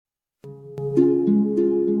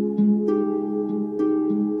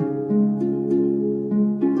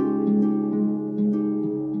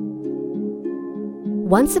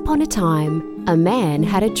Once upon a time, a man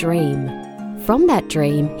had a dream. From that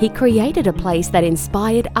dream, he created a place that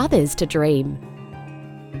inspired others to dream.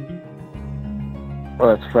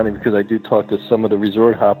 Well, that's funny because I do talk to some of the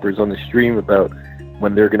resort hoppers on the stream about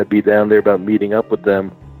when they're going to be down there, about meeting up with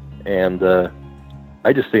them, and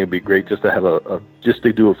I just think it'd be great just to have just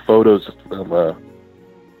to do a photo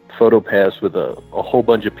pass with a whole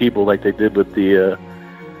bunch of people like they did with the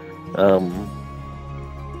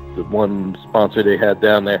one sponsor they had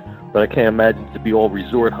down there. But I can't imagine it to be all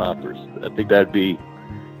resort hoppers. I think that'd be,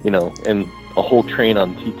 and a whole train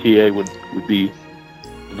on TTA would be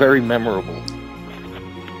very memorable.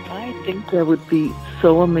 I think that would be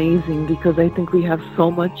so amazing because I think we have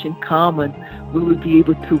so much in common. We would be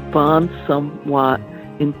able to bond somewhat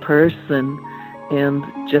in person and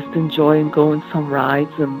just enjoy and go on some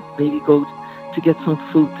rides and maybe go to get some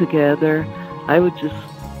food together. I would just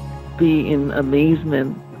be in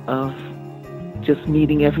amazement of just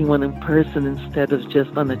meeting everyone in person instead of just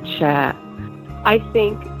on a chat. I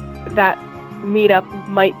think that meetup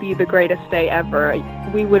might be the greatest day ever.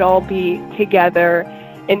 We would all be together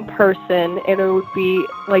in person, and it would be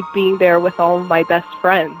like being there with all of my best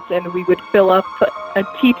friends, and we would fill up a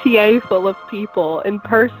TTA full of people in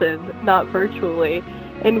person, not virtually,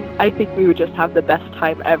 and I think we would just have the best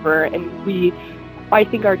time ever, and I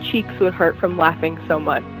think our cheeks would hurt from laughing so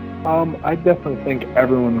much. I definitely think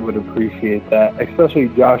everyone would appreciate that, especially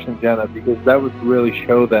Josh and Jenna, because that would really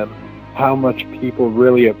show them how much people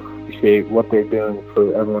really appreciate what they're doing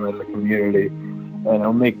for everyone in the community, and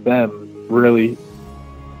it'll make them really,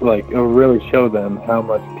 it'll really show them how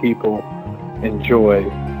much people enjoy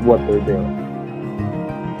what they're doing.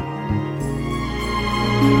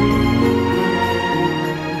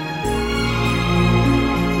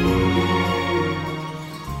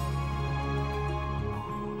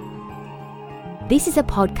 This is a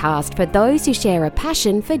podcast for those who share a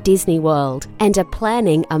passion for Disney World and are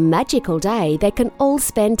planning a magical day they can all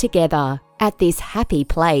spend together at this happy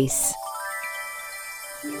place.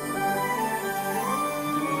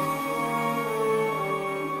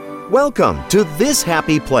 Welcome to This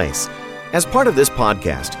Happy Place. As part of this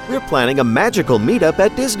podcast, we're planning a magical meetup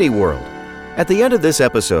at Disney World. At the end of this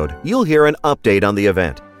episode, you'll hear an update on the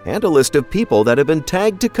event and a list of people that have been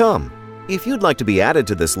tagged to come. If you'd like to be added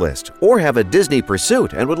to this list or have a Disney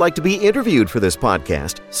pursuit and would like to be interviewed for this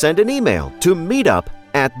podcast, send an email to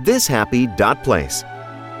meetup@thishappy.place.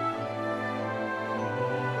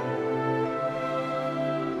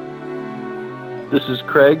 This is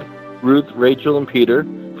Craig, Ruth, Rachel, and Peter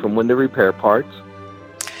from Window Repair Parts.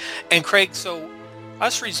 And Craig, so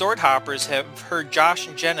us resort hoppers have heard Josh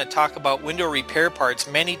and Jenna talk about Window Repair Parts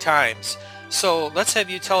many times. So let's have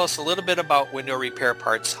you tell us a little bit about Window Repair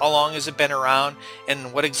Parts. How long has it been around,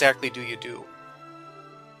 and what exactly do you do?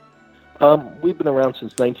 We've been around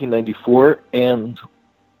since 1994, and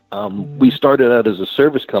we started out as a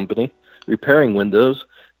service company repairing windows,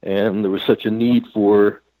 and there was such a need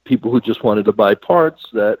for people who just wanted to buy parts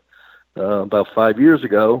that about 5 years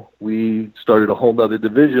ago, we started a whole other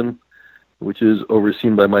division, which is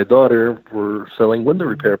overseen by my daughter, for selling window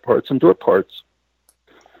repair parts and door parts.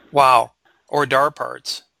 Wow. Or DAR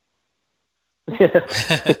parts.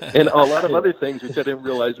 And a lot of other things which I didn't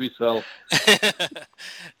realize we sell.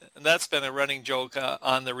 That's been a running joke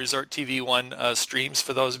on the Resort TV One streams,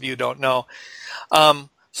 for those of you who don't know.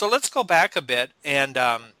 So let's go back a bit. And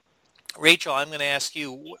Rachel, I'm going to ask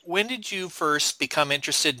you, when did you first become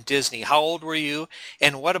interested in Disney? How old were you?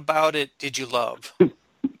 And what about it did you love?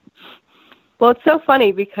 Well, it's so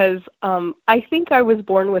funny because I think I was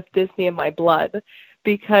born with Disney in my blood,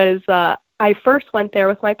 because I first went there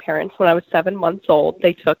with my parents when I was 7 months old.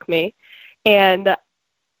 They took me, and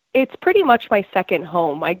it's pretty much my second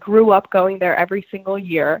home. I grew up going there every single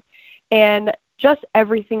year, and just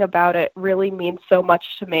everything about it really means so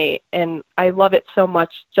much to me, and I love it so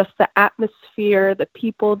much, just the atmosphere, the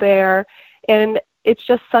people there, and it's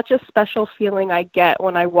just such a special feeling I get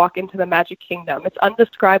when I walk into the Magic Kingdom. It's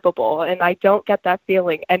indescribable, and I don't get that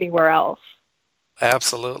feeling anywhere else.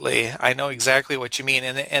 Absolutely. I know exactly what you mean.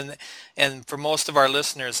 And for most of our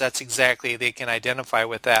listeners, that's exactly, they can identify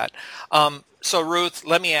with that. So Ruth,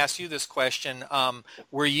 let me ask you this question.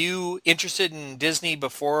 Were you interested in Disney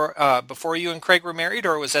before you and Craig were married,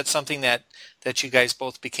 or was that something that you guys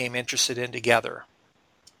both became interested in together?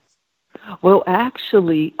 Well,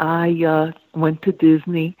 actually, I went to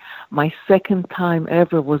Disney. My second time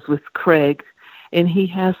ever was with Craig, and he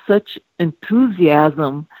has such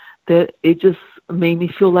enthusiasm that it just made me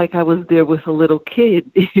feel like I was there with a little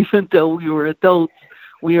kid. Even though we were adults,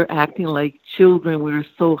 we were acting like children. We were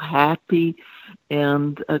so happy,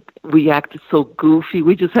 and we acted so goofy.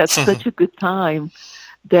 We just had such a good time.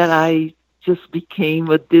 that I just became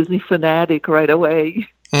a Disney fanatic right away.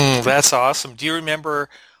 That's awesome. Do you remember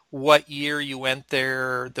what year you went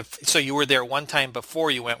there? So you were there one time before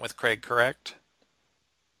you went with Craig, correct?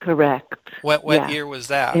 Correct. What Yeah. year was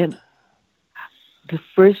that? And the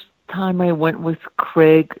first time I went with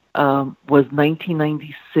Craig was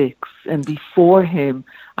 1996, and before him,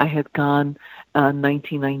 I had gone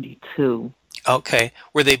 1992. Okay.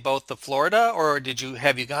 Were they both the Florida, or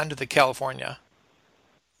have you gone to the California?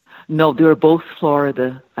 No, they were both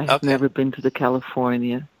Florida. I have Okay. never been to the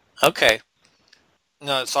California. Okay.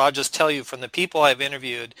 No, so I'll just tell you, from the people I've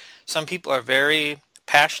interviewed, some people are very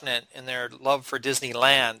passionate in their love for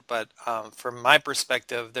Disneyland, but from my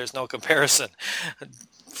perspective, there's no comparison.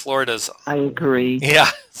 Florida's, I agree. yeah,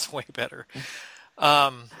 it's way better.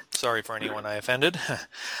 Sorry for anyone I offended.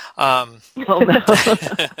 Oh, no.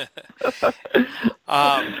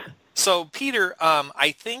 So Peter,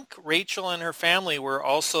 I think Rachel and her family were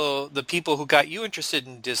also the people who got you interested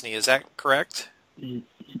in Disney. Is that correct?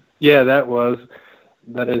 Yeah,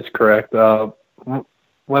 that is correct.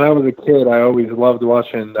 When I was a kid, I always loved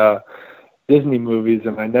watching Disney movies,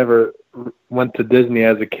 and I never went to Disney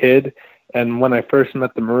as a kid. And when I first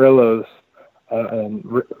met the Murillos,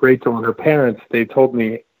 and Rachel and her parents, they told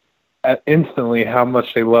me instantly how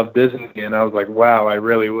much they loved Disney, and I was like, wow, I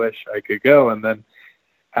really wish I could go. And then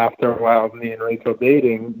after a while of me and Rachel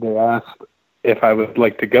dating, they asked if I would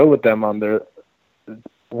like to go with them on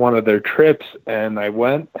one of their trips, and I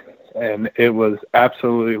went, and it was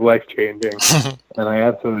absolutely life-changing, and I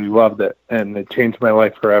absolutely loved it, and it changed my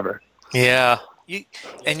life forever. Yeah.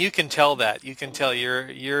 You can tell that. You can tell your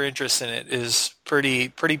interest in it is pretty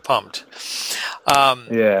pumped.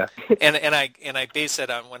 Yeah. And I base that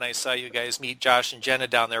on when I saw you guys meet Josh and Jenna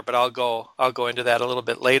down there, but I'll go into that a little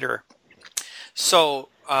bit later. So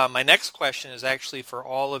my next question is actually for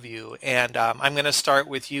all of you, and I'm going to start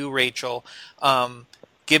with you, Rachel.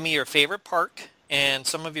 Give me your favorite park and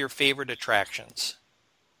some of your favorite attractions.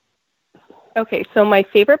 Okay, so my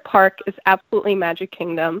favorite park is absolutely Magic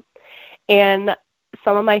Kingdom. And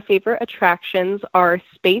some of my favorite attractions are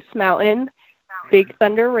Space Mountain, Big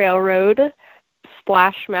Thunder Railroad,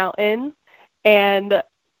 Splash Mountain, and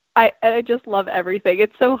I just love everything.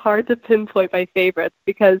 It's so hard to pinpoint my favorites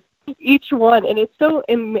because each one, and it's so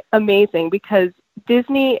amazing because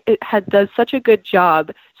Disney does such a good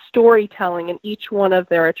job storytelling in each one of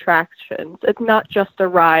their attractions. It's not just a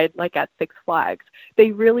ride like at Six Flags.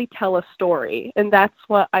 They really tell a story, and that's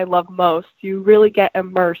what I love most. You really get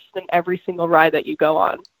immersed in every single ride that you go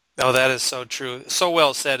on. Oh, that is so true. So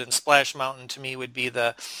well said. And Splash Mountain to me would be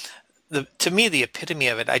the epitome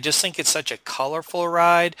of it. I just think it's such a colorful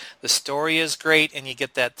ride. The story is great, and you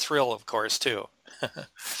get that thrill, of course, too.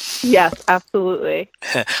 Yes, absolutely.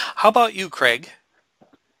 How about you, Craig?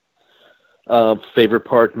 Favorite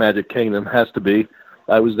park, Magic Kingdom, has to be.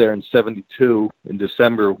 I was there in '72 in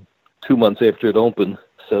December, 2 months after it opened.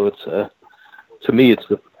 So it's to me,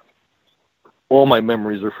 all my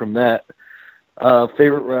memories are from that.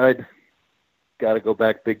 Favorite ride, got to go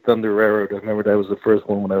back, Big Thunder Railroad. I remember that was the first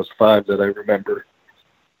one when I was 5 that I remember,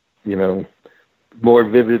 more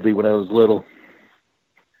vividly when I was little.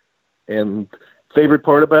 And favorite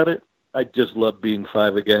part about it, I just love being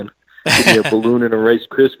 5 again. Give me a balloon and a Rice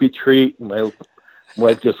Krispie treat. My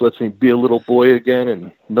wife just lets me be a little boy again,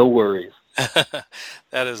 and no worries.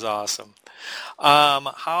 That is awesome.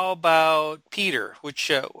 How about Peter?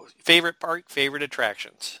 Which favorite park, favorite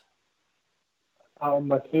attractions?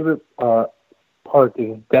 My favorite park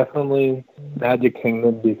is definitely Magic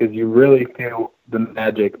Kingdom because you really feel the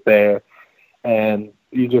magic there, and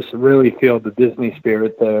you just really feel the Disney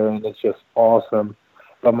spirit there, and it's just awesome.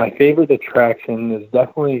 But my favorite attraction is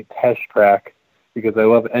definitely Test Track because I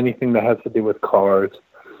love anything that has to do with cars.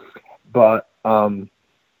 But I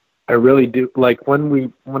really do like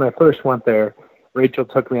when I first went there, Rachel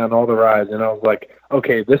took me on all the rides, and I was like,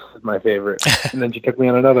 okay, this is my favorite. And then she took me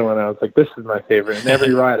on another one, and I was like, this is my favorite. And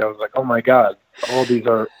every ride, I was like, oh my God, all these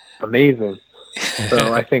are amazing.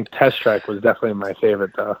 So I think Test Track was definitely my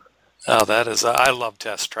favorite, though. Oh, that is, I love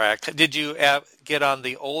Test Track. Did you get on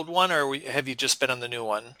the old one, or have you just been on the new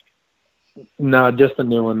one? No, just the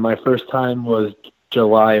new one. My first time was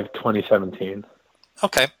July of 2017.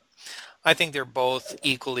 Okay. I think they're both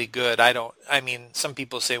equally good. Some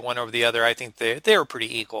people say one over the other. I think they're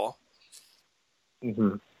pretty equal.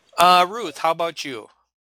 Mm-hmm. Ruth, how about you?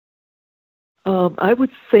 I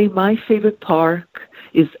would say my favorite park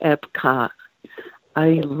is Epcot.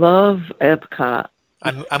 I love Epcot.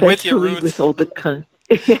 I'm with you, Ruth. With all the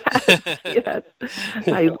yes.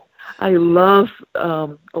 I love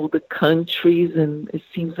all the countries, and it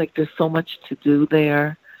seems like there's so much to do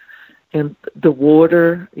there. And the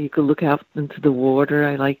water, you could look out into the water.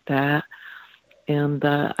 I like that. And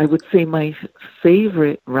I would say my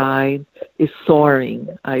favorite ride is soaring.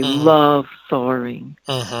 I love soaring,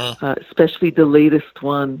 especially the latest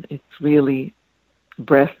one. It's really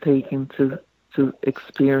breathtaking to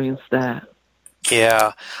experience that.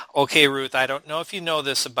 Yeah. Okay, Ruth, I don't know if you know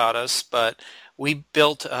this about us, but we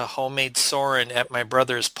built a homemade Soarin' at my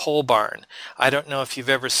brother's pole barn. I don't know if you've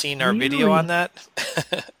ever seen our video on that.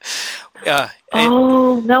 Now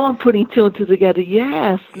I'm putting two and two together.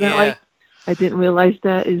 Yes. Now Yeah. I didn't realize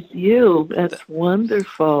that is you. That's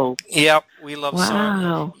wonderful. Yep, we love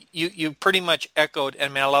Wow. Soarin'. You pretty much echoed, I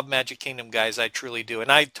mean, I love Magic Kingdom, guys, I truly do,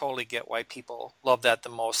 and I totally get why people love that the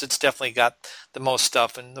most. It's definitely got the most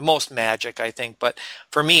stuff and the most magic, I think, but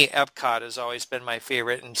for me, Epcot has always been my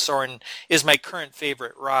favorite, and Soarin' is my current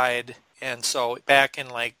favorite ride, and so back in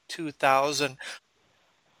like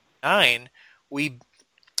 2009, we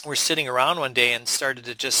were sitting around one day and started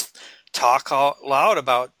to just talk out loud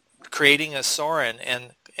about creating a Soarin',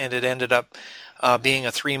 and it ended up being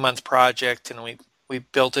a 3-month project, and we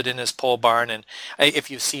built it in his pole barn. And if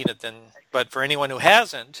you've seen it, then, but for anyone who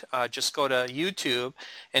hasn't, just go to YouTube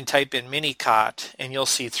and type in Minicot, and you'll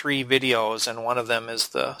see 3 videos, and one of them is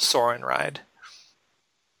the Soarin' ride.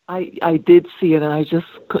 I did see it, and I just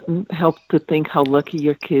couldn't help to think how lucky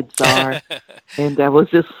your kids are. And that was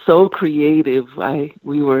just so creative.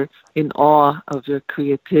 We were in awe of your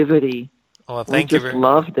creativity. Well, thank you. We just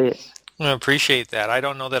loved it. I appreciate that. I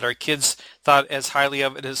don't know that our kids thought as highly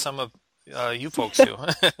of it as some of you folks do.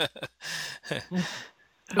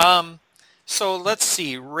 So let's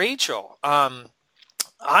see, Rachel. I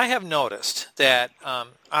have noticed that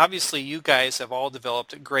obviously you guys have all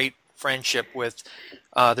developed a great friendship with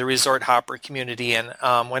the Resort Hopper community, and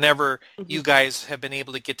whenever you guys have been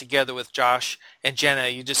able to get together with Josh and Jenna,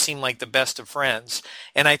 you just seem like the best of friends.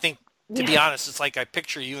 And I think, to be honest, it's like I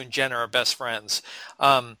picture you and Jenna are best friends.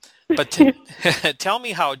 But tell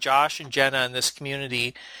me how Josh and Jenna and this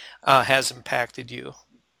community has impacted you.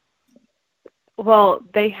 Well,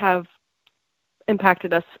 they have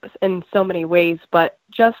impacted us in so many ways, but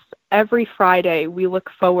just every Friday we look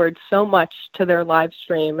forward so much to their live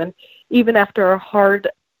stream. And even after a hard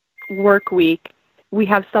work week, we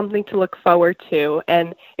have something to look forward to,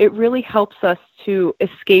 and it really helps us to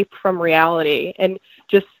escape from reality. And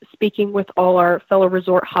just speaking with all our fellow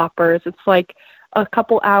resort hoppers, it's like a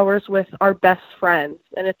couple hours with our best friends,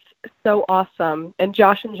 and it's so awesome. And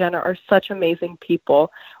Josh and Jenna are such amazing people.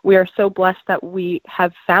 We are so blessed that we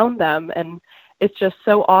have found them, and it's just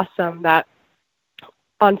so awesome that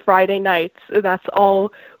on Friday nights, that's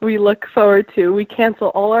all we look forward to. We cancel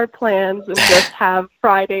all our plans and just have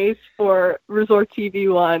Fridays for Resort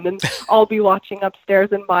TV 1, and I'll be watching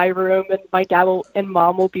upstairs in my room, and my dad and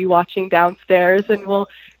mom will be watching downstairs, and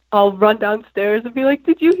I'll run downstairs and be like,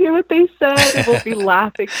 "Did you hear what they said?" And we'll be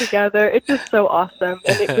laughing together. It's just so awesome,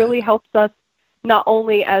 and it really helps us not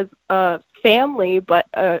only as a family, but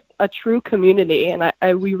a true community, and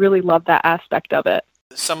we really love that aspect of it.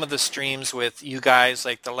 Some of the streams with you guys,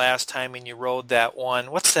 like the last time when you rode that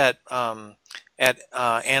one, what's that at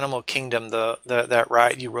Animal Kingdom, that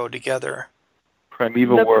ride you rode together?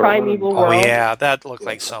 Primeval World. Primeval World. Oh yeah, that looked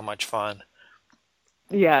like so much fun.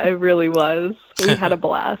 Yeah, it really was. We had a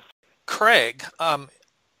blast. Craig,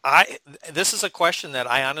 this is a question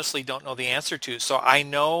that I honestly don't know the answer to. So I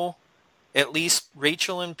know at least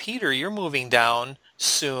Rachel and Peter, you're moving down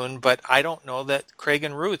soon, but I don't know that Craig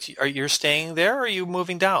and Ruth, are you staying there, or are you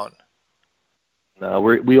moving down? No,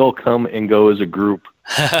 we all come and go as a group.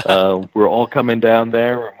 We're all coming down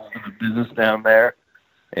there. We're moving the business down there,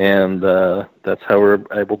 and that's how we're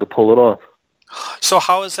able to pull it off. So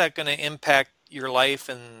how is that going to impact your life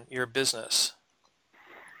and your business?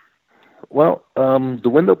 Well, the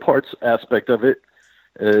window parts aspect of it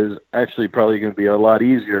is actually probably going to be a lot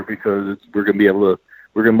easier because we're going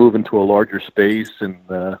to move into a larger space, and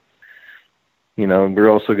we're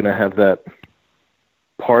also going to have that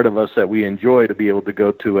part of us that we enjoy to be able to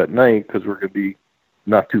go to at night because we're going to be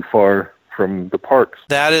not too far from the parks.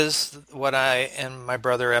 That is what I and my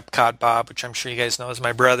brother Epcot Bob, which I'm sure you guys know is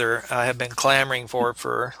my brother, have been clamoring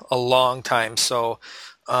for a long time. So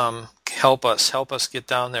help us get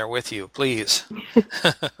down there with you, please.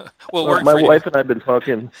 Well, my wife and I have been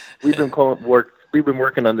talking. We've been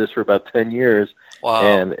working on this for about 10 years. Wow.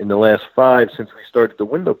 And in the last 5, since we started the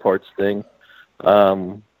window parts thing,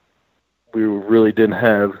 we really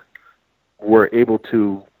were able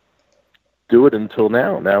to do it until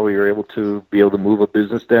now. Now we are able to move a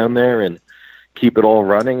business down there and keep it all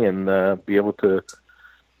running and be able to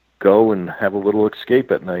go and have a little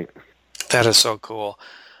escape at night. That is so cool.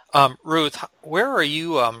 Ruth, where are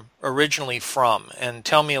you originally from? And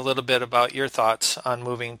tell me a little bit about your thoughts on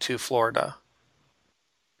moving to Florida.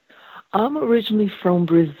 I'm originally from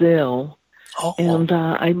Brazil, Oh, and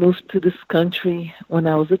I moved to this country when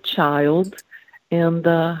I was a child, and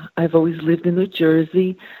I've always lived in New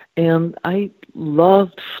Jersey, and I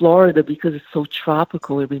loved Florida because it's so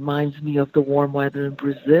tropical. It reminds me of the warm weather in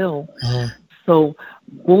Brazil. mhm. So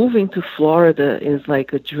moving to Florida is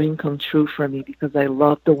like a dream come true for me because I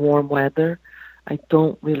love the warm weather. I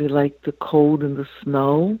don't really like the cold and the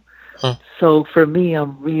snow. Hmm. So for me,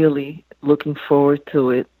 I'm really looking forward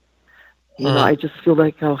to it. I just feel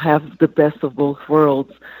like I'll have the best of both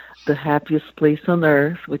worlds. The happiest place on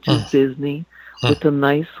earth, which is Disney, with the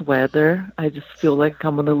nice weather. I just feel like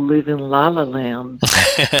I'm going to live in La La Land.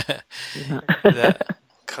 That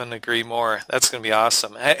couldn't agree more. That's going to be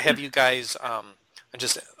awesome. Have you guys, I'm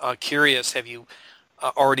just curious, have you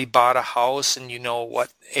already bought a house and you know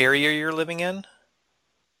what area you're living in?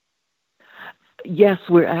 Yes,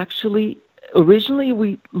 originally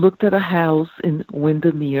we looked at a house in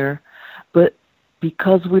Windermere, but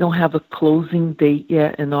because we don't have a closing date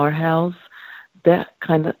yet in our house, that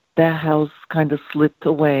house kind of slipped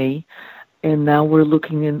away, and now we're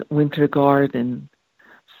looking in Winter Garden.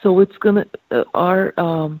 So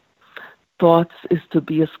our thoughts is to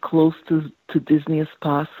be as close to Disney as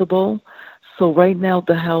possible. So right now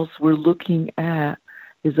the house we're looking at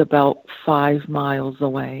is about 5 miles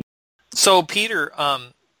away. So Peter,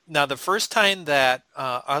 now the first time that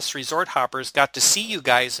us resort hoppers got to see you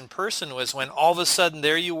guys in person was when all of a sudden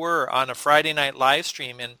there you were on a Friday night live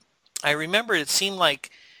stream, and I remember it seemed like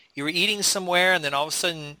you were eating somewhere, and then all of a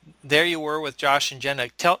sudden there you were with Josh and Jenna.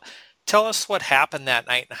 Tell us what happened that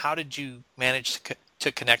night, and how did you manage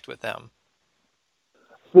to connect with them?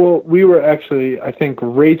 Well, we were actually, I think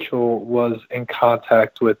Rachel was in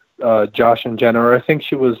contact with Josh and Jenna, or I think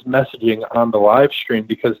she was messaging on the live stream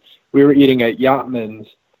because we were eating at Yachtman's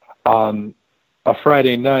on a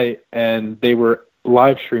Friday night, and they were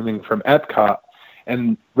live streaming from Epcot.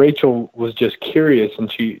 And Rachel was just curious,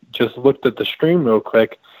 and she just looked at the stream real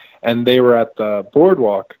quick, and they were at the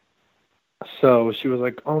boardwalk. So she was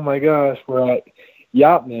like, oh my gosh, we're at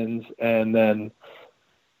Yachtman's. And then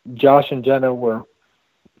Josh and Jenna were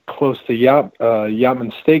close to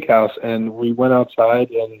Yachtman's Steakhouse, and we went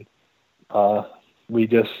outside and we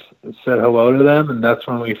just said hello to them, and that's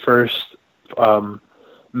when we first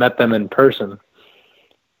met them in person.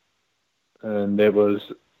 And it was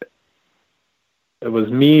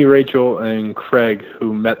me, Rachel, and Craig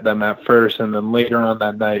who met them at first, and then later on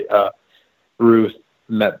that night, Ruth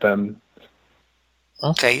met them.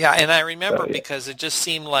 Okay, yeah, and I remember because it just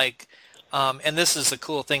seemed like, and this is the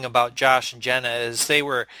cool thing about Josh and Jenna, is they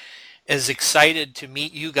were as excited to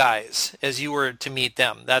meet you guys as you were to meet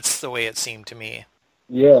them. That's the way it seemed to me.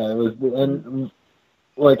 Yeah, it was, and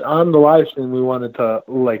like on the live stream, we wanted to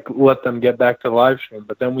like let them get back to the live stream,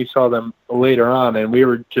 but then we saw them later on, and we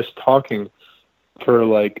were just talking for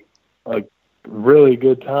like a really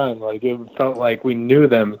good time. Like it felt like we knew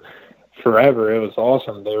them forever. It was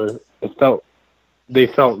awesome. They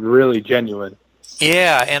felt really genuine.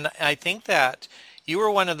 Yeah, and I think that you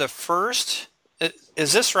were one of the first.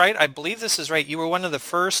 Is this right? I believe this is right. You were one of the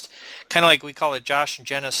first, kind of like we call it Josh and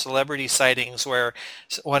Jenna celebrity sightings, where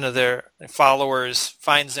one of their followers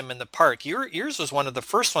finds them in the park. Yours was one of the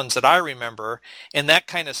first ones that I remember, and that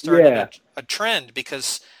kind of started a trend,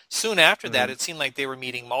 because soon after that, it seemed like they were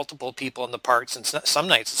meeting multiple people in the parks, and some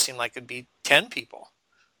nights it seemed like it'd be 10 people.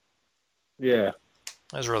 Yeah.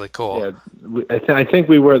 That was really cool. Yeah, I think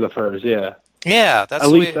we were the first, yeah. Yeah, that's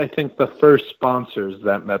at least I think the first sponsors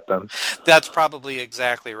that met them. That's probably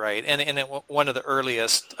exactly right, and one of the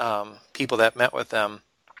earliest people that met with them.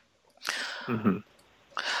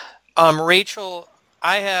 Mm-hmm. Rachel,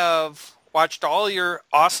 I have watched all your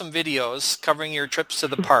awesome videos covering your trips to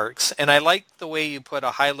the parks, and I like the way you put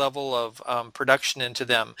a high level of production into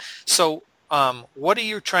them. So, what are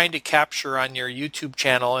you trying to capture on your YouTube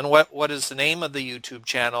channel, and what is the name of the YouTube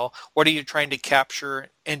channel? What are you trying to capture,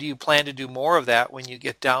 and do you plan to do more of that when you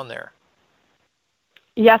get down there?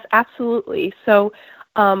 Yes, absolutely. So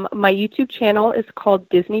my YouTube channel is called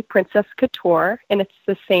Disney Princess Couture, and it's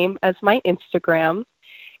the same as my Instagram.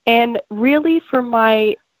 And really for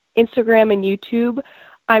my Instagram and YouTube,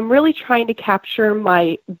 I'm really trying to capture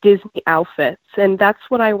my Disney outfits, and that's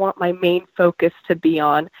what I want my main focus to be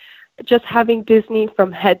on. Just having Disney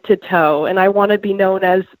from head to toe, and I want to be known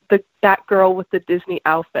as that girl with the Disney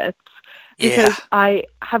outfits, because I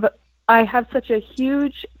have such a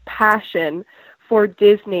huge passion for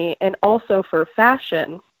Disney and also for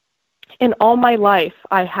fashion. In all my life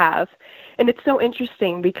I have, and it's so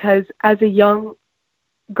interesting because as a young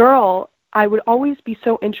girl, I would always be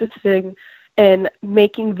so interested in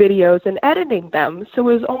making videos and editing them. So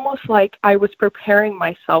it was almost like I was preparing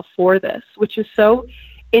myself for this, which is so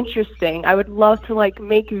interesting. I would love to like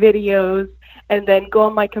make videos and then go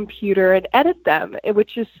on my computer and edit them,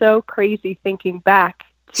 which is so crazy thinking back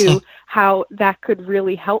to how that could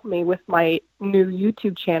really help me with my new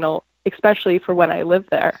YouTube channel, especially for when I live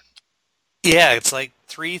there. Yeah, it's like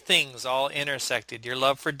three things all intersected. Your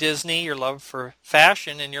love for Disney, your love for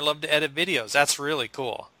fashion, and your love to edit videos. That's really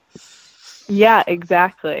cool. Yeah,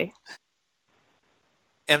 exactly.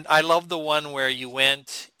 And I love the one where you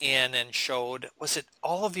went in and showed, was it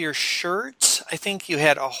all of your shirts? I think you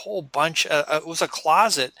had a whole bunch. It was a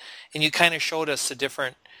closet, and you kind of showed us the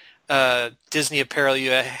different Disney apparel you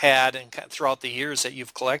had and throughout the years that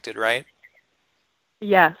you've collected, right?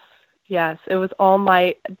 Yes. It was all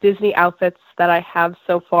my Disney outfits that I have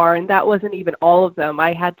so far, and that wasn't even all of them.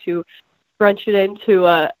 I had to crunch it into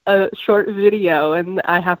a short video, and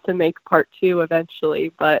I have to make part 2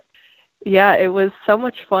 eventually. But yeah, it was so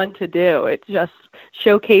much fun to do. It's just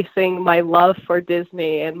showcasing my love for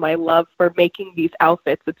Disney and my love for making these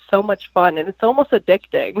outfits. It's so much fun, and it's almost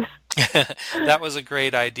addicting. That was a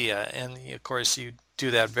great idea, and of course you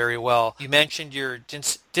do that very well. You mentioned your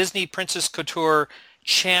Disney Princess Couture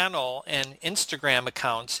channel and Instagram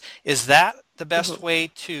accounts. Is that the best way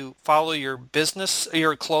to follow your business,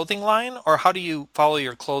 your clothing line, or how do you follow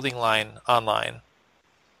your clothing line online?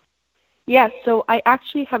 Yeah, so I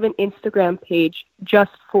actually have an Instagram page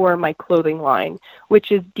just for my clothing line,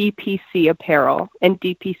 which is DPC Apparel, and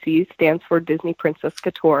DPC stands for Disney Princess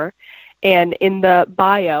Couture. And in the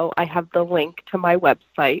bio, I have the link to my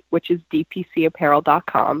website, which is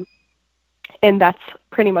dpcapparel.com. And that's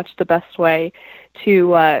pretty much the best way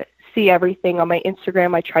to see everything on my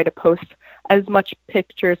Instagram. I try to post as much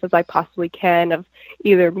pictures as I possibly can of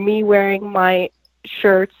either me wearing my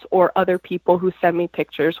shirts or other people who send me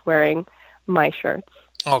pictures wearing my shirts.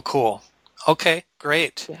 Oh, cool. Okay,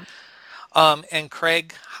 great. Yeah. And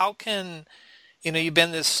Craig, how can, you've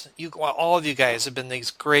been all of you guys have been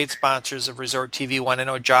these great sponsors of Resort TV 1. I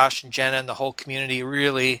know Josh and Jenna and the whole community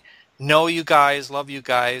really know you guys, love you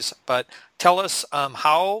guys, but tell us,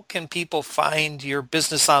 how can people find your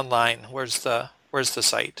business online? Where's the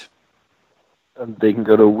site? They can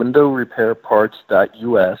go to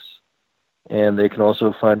windowrepairparts.us, and they can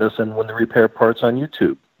also find us on Window Repair Parts on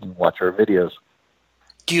YouTube and watch our videos.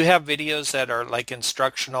 Do you have videos that are like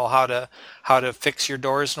instructional how to fix your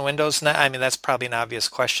doors and windows? I mean, that's probably an obvious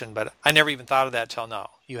question, but I never even thought of that till now.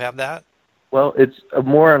 You have that? Well, it's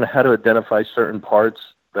more on how to identify certain parts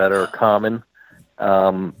that are common,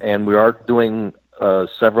 and we are doing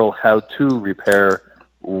several how-to repair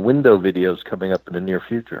window videos coming up in the near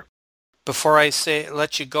future. Before I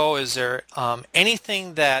let you go, is there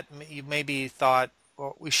anything that you maybe thought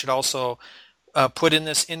we should also put in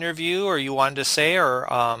this interview, or you wanted to say, or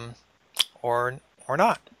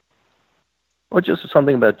not? Well, just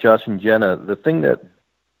something about Josh and Jenna. The thing that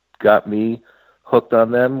got me hooked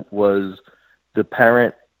on them was the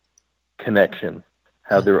parent connection.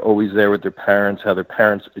 How they're always there with their parents, how their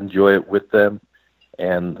parents enjoy it with them,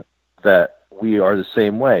 and that we are the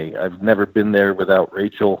same way. I've never been there without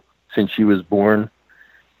Rachel since she was born,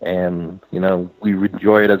 and, we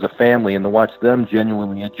enjoy it as a family, and to watch them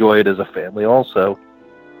genuinely enjoy it as a family also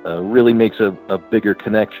really makes a bigger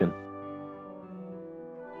connection.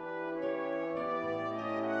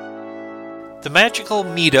 The Magical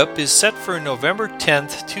Meetup is set for November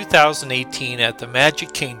 10th, 2018 at the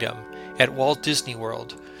Magic Kingdom at Walt Disney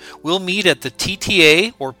World. We'll meet at the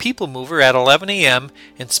TTA or People Mover at 11 a.m.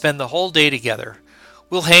 and spend the whole day together.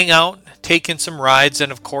 We'll hang out, take in some rides,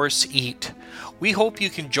 and of course eat. We hope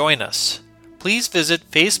you can join us. Please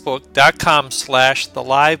visit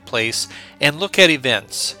facebook.com/theliveplace and look at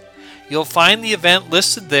events. You'll find the event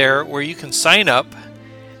listed there where you can sign up.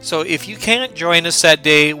 So if you can't join us that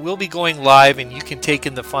day, we'll be going live and you can take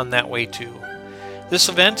in the fun that way too. This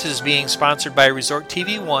event is being sponsored by Resort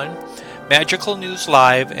TV 1, Magical News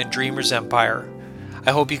Live, and Dreamers Empire.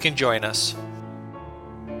 I hope you can join us.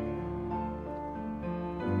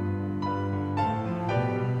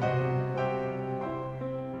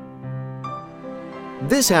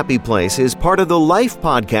 This Happy Place is part of the Life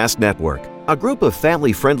Podcast Network, a group of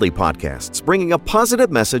family-friendly podcasts bringing a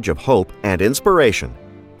positive message of hope and inspiration.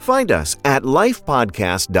 Find us at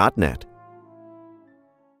lifepodcast.net.